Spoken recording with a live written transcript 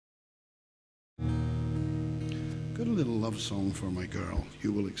got a little love song for my girl.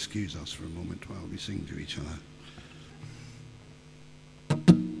 You will excuse us for a moment while we sing to each other.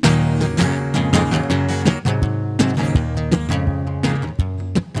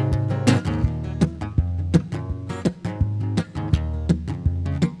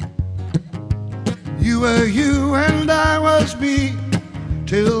 You were you and I was me,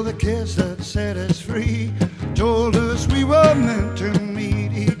 till the kiss that set us free told us we were meant to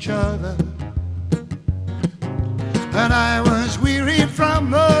meet each other. And I was wearied from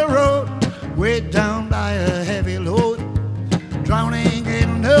the road, weighed down by a heavy load, drowning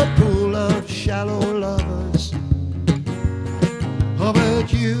in a pool of shallow lovers. Oh,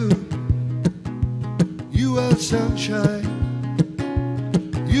 but you were sunshine,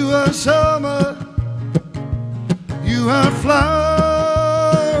 you were summer, you are flowers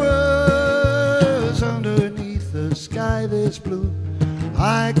underneath the sky this blue.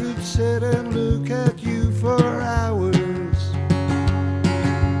 I could sit and look at you for hours.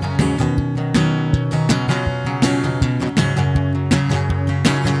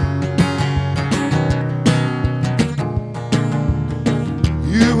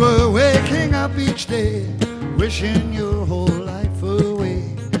 You were waking up each day, wishing your whole life away,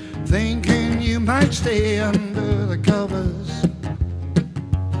 thinking you might stay under the covers.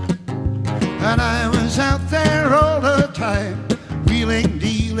 And I was out there all the time, wheeling,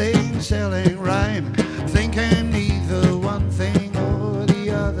 dealing, selling rhyme, thinking neither one thing or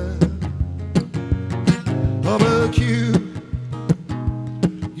the other. Oh, but you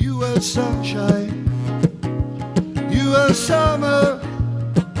were sunshine, you were summer,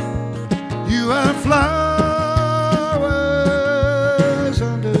 you were flowers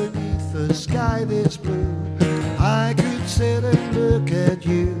underneath the sky this blue. I could sit and look at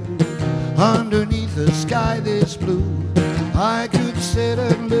you underneath the sky this blue. I could sit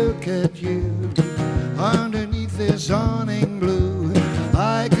and look at you underneath this awning blue.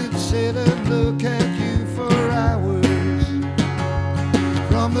 I could sit and look at you for hours.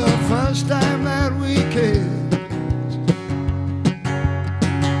 From the first time that we kissed,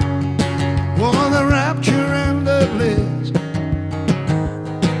 oh, the rapture and the bliss,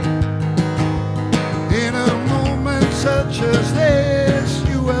 in a moment such as this.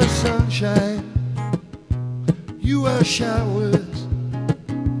 You were sunshine, you were showers,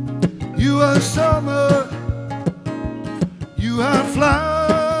 you were summer, you are flowers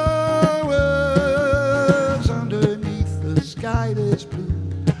underneath the sky this blue.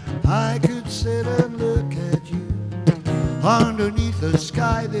 I could sit and look at you underneath the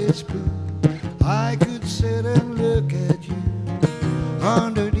sky this blue. I could sit and look at you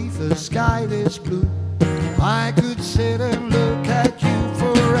underneath the sky this blue. I could sit and look at you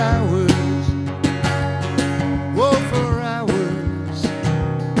for hours. Oh, for hours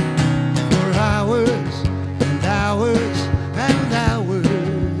and hours and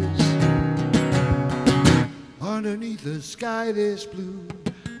hours underneath the sky this blue.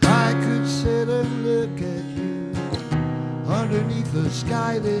 I could sit and look at you underneath the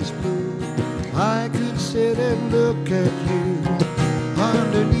sky this blue. I could sit and look at you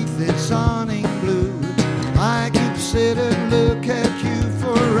underneath this awning blue. I could sit and look at you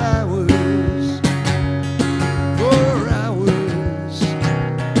for hours, for hours,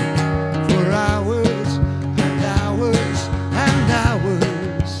 for hours and hours and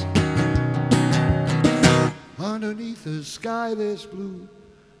hours underneath the sky this blue.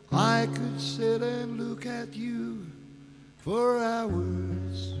 I could sit and look at you for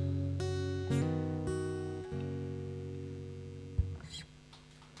hours.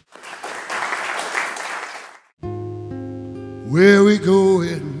 Where we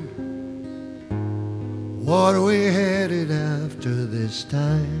going? What are we headed after this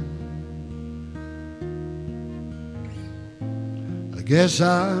time? I guess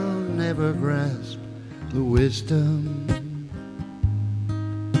I'll never grasp the wisdom,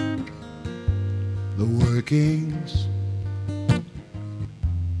 the workings,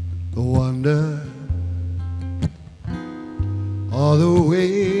 the wonder, all the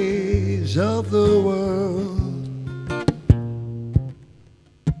ways of the world.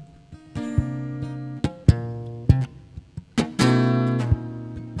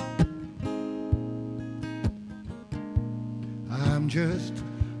 I'm just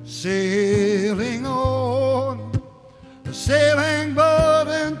sailing on a sailing boat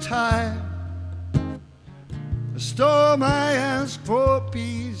in time. A storm I ask for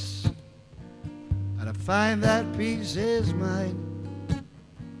peace, and I find that peace is mine.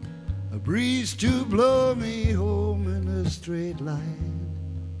 A breeze to blow me home in a straight line.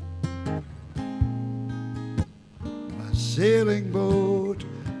 My sailing boat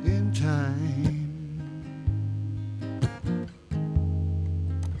in time.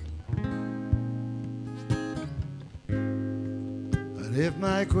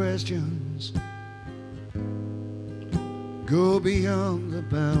 my questions go beyond the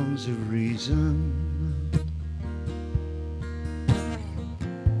bounds of reason.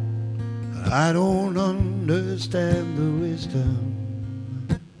 I don't understand the wisdom,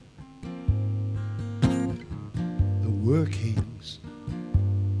 the workings,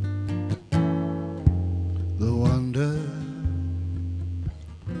 the wonder,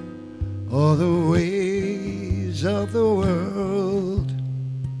 or the ways of the world.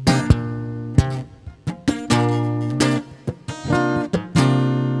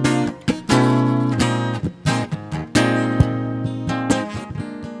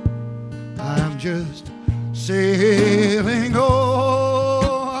 I'm just sailing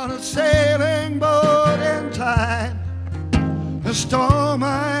on a sailing boat in time. A storm,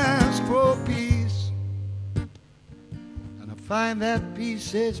 I ask for peace, and I find that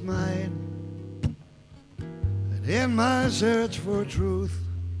peace is mine. And in my search for truth,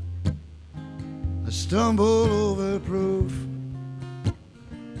 I stumble over proof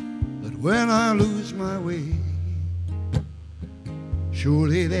that when I lose my way,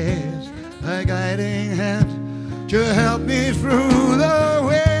 surely there's a guiding hand to help me through the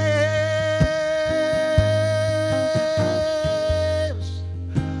waves,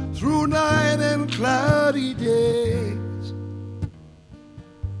 through night and cloudy days.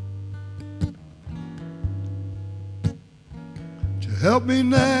 To help me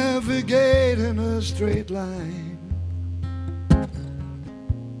navigate in a straight line.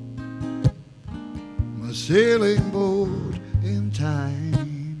 My sailing boat in time.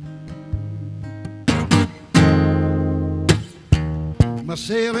 My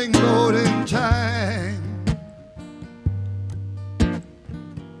sailing boat in time.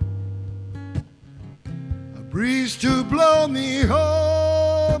 A breeze to blow me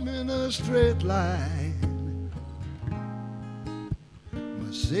home in a straight line.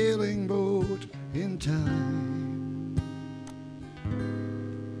 My sailing boat in time.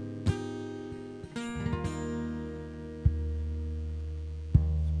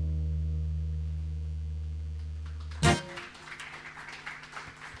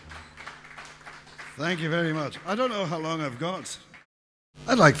 Thank you very much. I don't know how long I've got.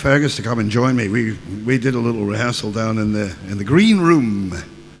 I'd like Fergus to come and join me. We did a little rehearsal down in the green room.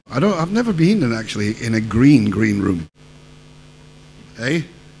 I've never been in a green room. Eh?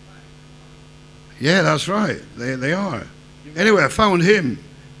 Yeah, that's right. They are. Anyway, I found him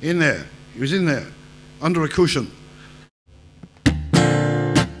in there. He was in there under a cushion.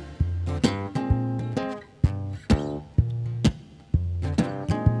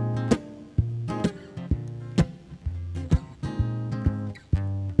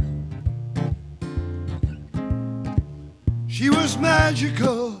 She was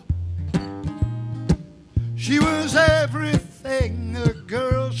magical. She was everything a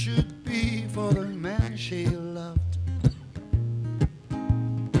girl should be for the man she loved.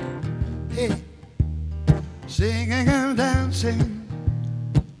 Hey, singing and dancing.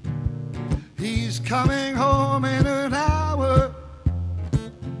 He's coming home in an hour.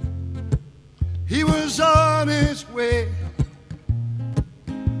 He was on his way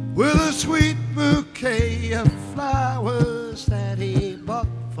with a sweet bouquet of flowers that he bought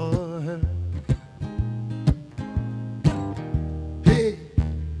for her. Hey,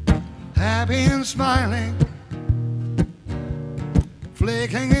 happy and smiling,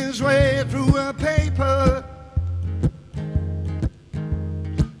 flicking his way through a paper.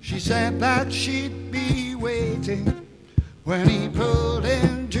 She said that she'd be waiting when he pulled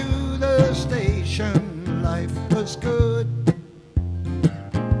into the station. Life was good.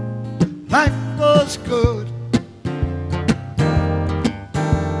 Life was good.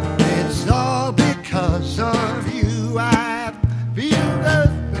 It's all because of you I feel the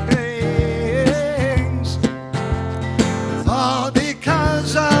things. It's all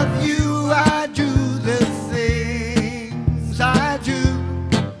because of you I do the things I do.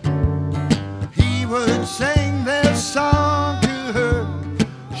 He would sing this song to her,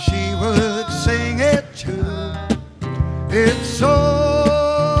 she would sing it too. It's all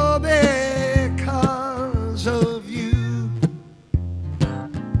of you.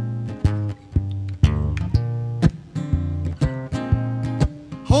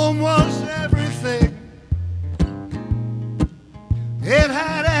 Home was everything. It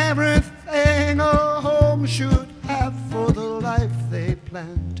had everything a home should have for the life they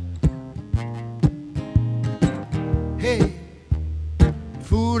planned. Hey,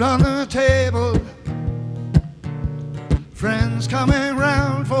 food on the table, friends coming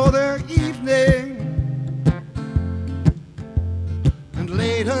round for their evening.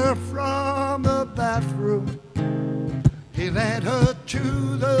 Later from the bathroom, he led her to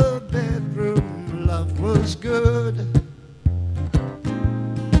the bedroom. Love was good.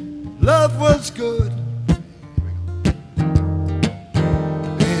 Love was good.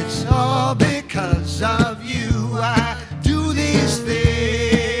 It's all because of you I do these things.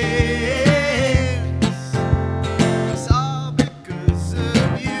 It's all because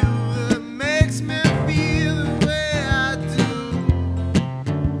of you that makes me feel the way I do.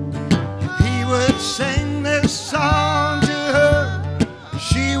 He would sing this song to her,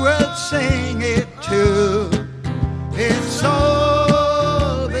 she would sing it too. It's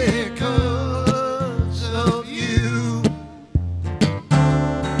all because of you.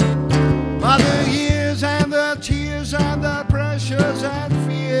 But the years and the tears and the pressures and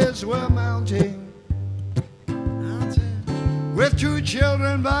fears were mounting. With 2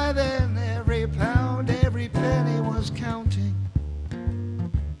 children by then, every pound, every penny was counting.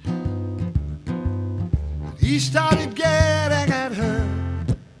 He started getting at her,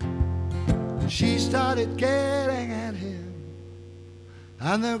 she started getting at him,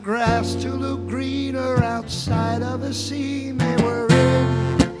 and the grass to look greener outside of the scene they were in.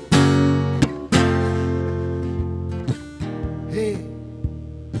 Hey,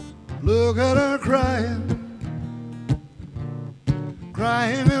 look at her crying,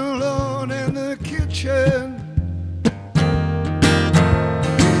 crying alone in the kitchen.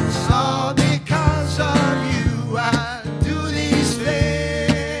 It's all because of you I do these things.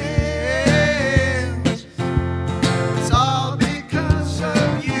 It's all because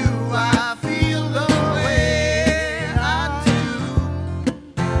of you I feel the way I do.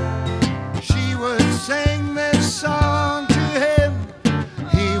 She would sing this song to him,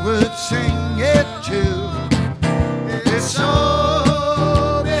 he would sing it too. It's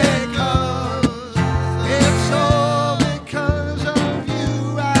all because, it's all because of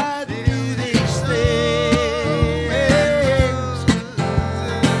you I do these things.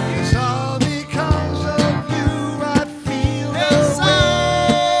 It's all because of you I feel the way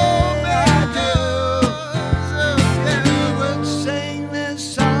I do. He would sing this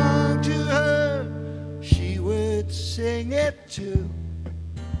song to her, she would sing it too.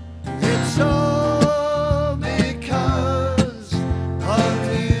 It's all because of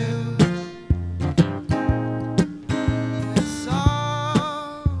you. It's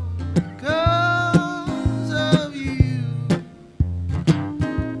all because of you.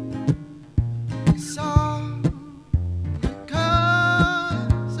 It's all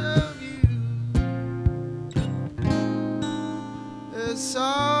because of you. It's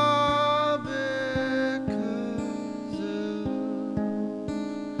all because of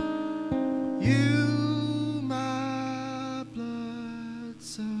you, my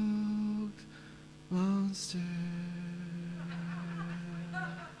blood-soaked monster.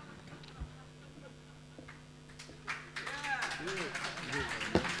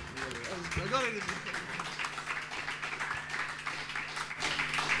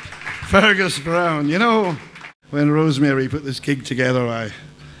 Fergus Brown. You know, when Rosemary put this gig together, I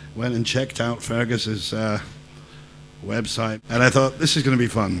went and checked out Fergus's website, and I thought, this is going to be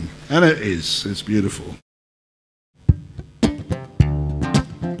fun. And it is. It's beautiful.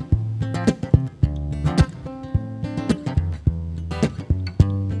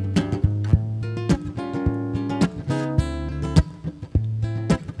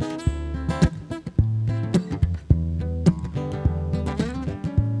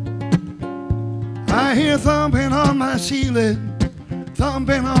 I hear thumping on my ceiling,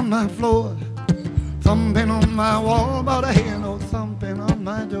 thumping on my floor, thumping on my wall, but I hear no thumping on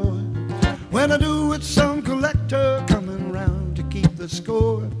my door. When I do, it's some collector coming round to keep the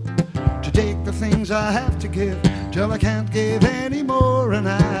score, to take the things I have to give till I can't give any more, and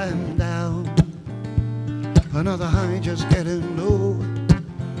I'm down. Another high just getting low,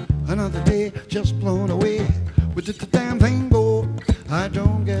 another day just blown away. Where did the damn thing go? I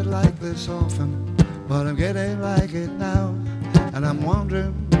don't get like this often, but I'm getting like it now, and I'm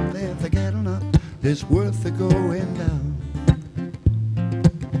wondering if I get enough, it's worth the going down.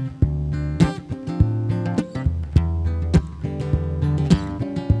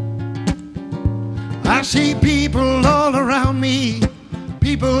 I see people all around me,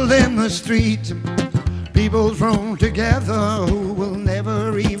 people in the street, people thrown together who will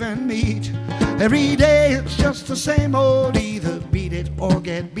never even meet. Every day it's just the same old, either beat it or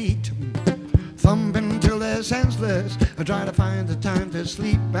get beat. Thumping till they're senseless, I try to find the time to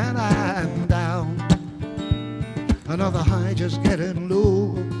sleep, and I'm down. Another high just getting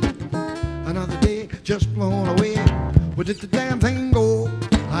low, another day just blown away. Where did the damn thing go?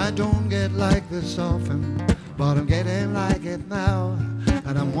 I don't get like this often, but I'm getting like it now,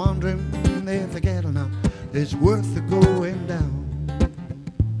 and I'm wondering if I get enough, it's worth the going down.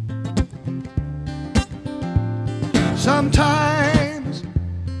 Sometimes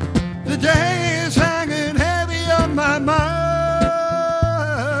the day is hanging heavy on my mind.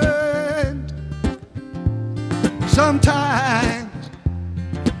 Sometimes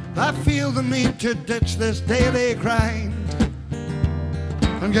I feel the need to ditch this daily grind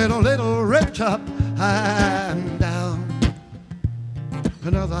and get a little ripped up and down.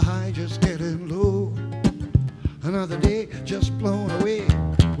 Another high just getting low, another day just blown away.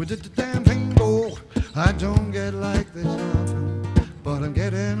 Where did the damn thing go? I don't get like this often, but I'm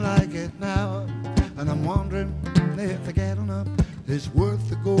getting like it now. And I'm wondering if the getting up is worth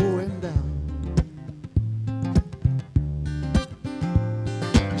the going down.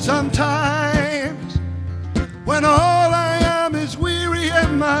 Sometimes when all I am is weary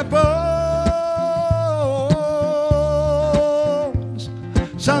in my bones,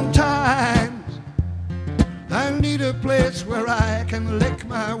 sometimes I need a place where I can lick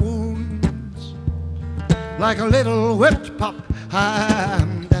my wounds. Like a little whipped pup,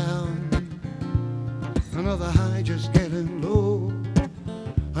 I'm down. Another high just getting low,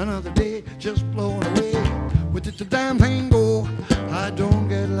 another day just blown away. Where did the damn thing go? I don't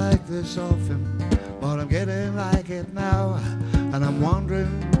get like this often, but I'm getting like it now. And I'm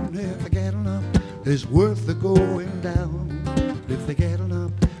wondering if the getting up is worth the going down. If the getting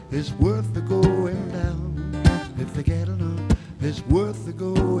up is worth the going down. If the getting up is worth the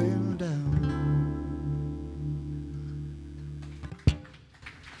going down.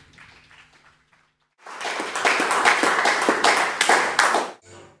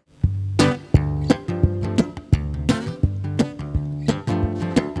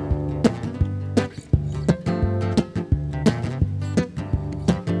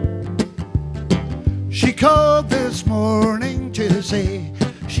 She called this morning to say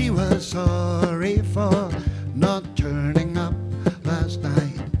she was sorry for not turning up last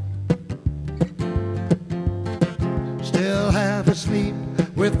night. Still half asleep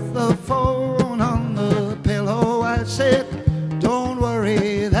with the phone on the pillow, I said, don't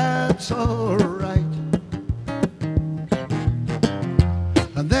worry, that's all right.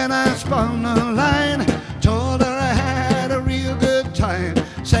 And then I spun a line, told her I had a real good time,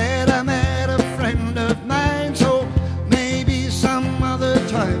 said I met a friend of mine, so maybe some other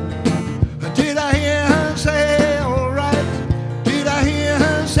time. Did I hear her say alright? Did I hear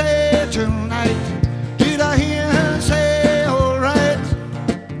her say tonight? Did I hear her say alright?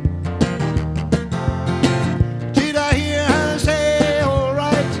 Did I hear her say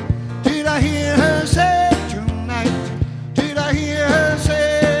alright? Did I hear her say tonight? Did I hear her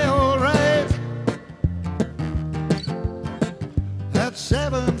say alright? At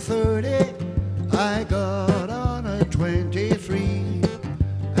 7:30 I got on a 23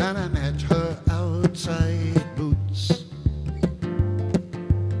 and I met her outside Boots.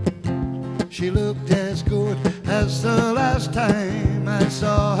 She looked as good as the last time I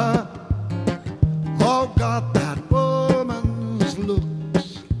saw her. Oh God, that woman's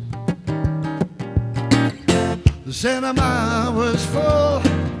looks. The cinema was full,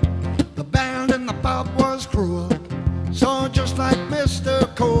 the band in the pub was cruel. So just like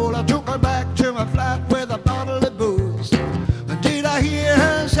Mr. Cole, I took her back to my flat with a bottle of booze. And did I hear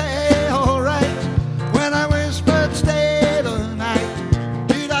her say alright when I whispered stay the night?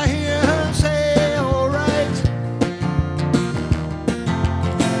 Did I hear her say alright?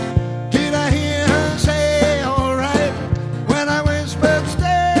 Did I hear her say alright when I whispered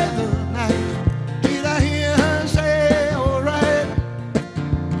stay the night? Did I hear her say alright?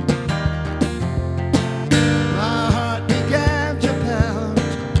 My heart began to pound,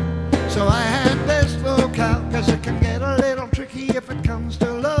 so I had best look out, 'cause it can get a little tricky if it comes to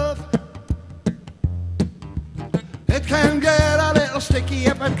love. It can get a little sticky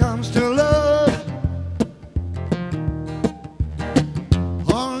if it comes to love.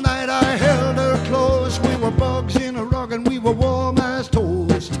 All night I held her close, we were bugs in a rug and we were warm as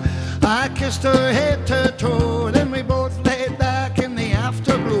toast. I kissed her head to toe, then we both laid back in the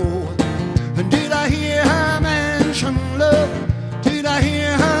afterglow. And did I hear her mention love? Did I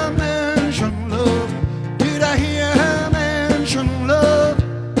hear her mention love? Did I hear her mention love?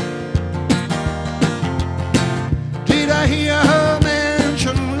 Did I hear her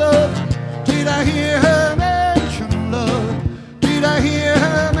mention love? Did I hear her mention love? Did I hear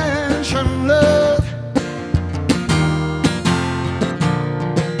her mention love?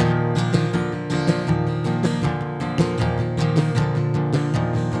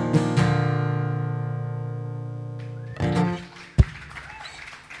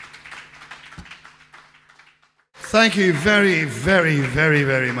 Thank you very, very, very,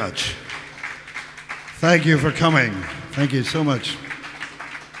 very much. Thank you for coming. Thank you so much.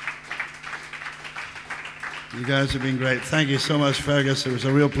 You guys have been great. Thank you so much, Fergus. It was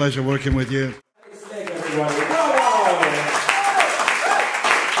a real pleasure working with you. Thanks, everybody.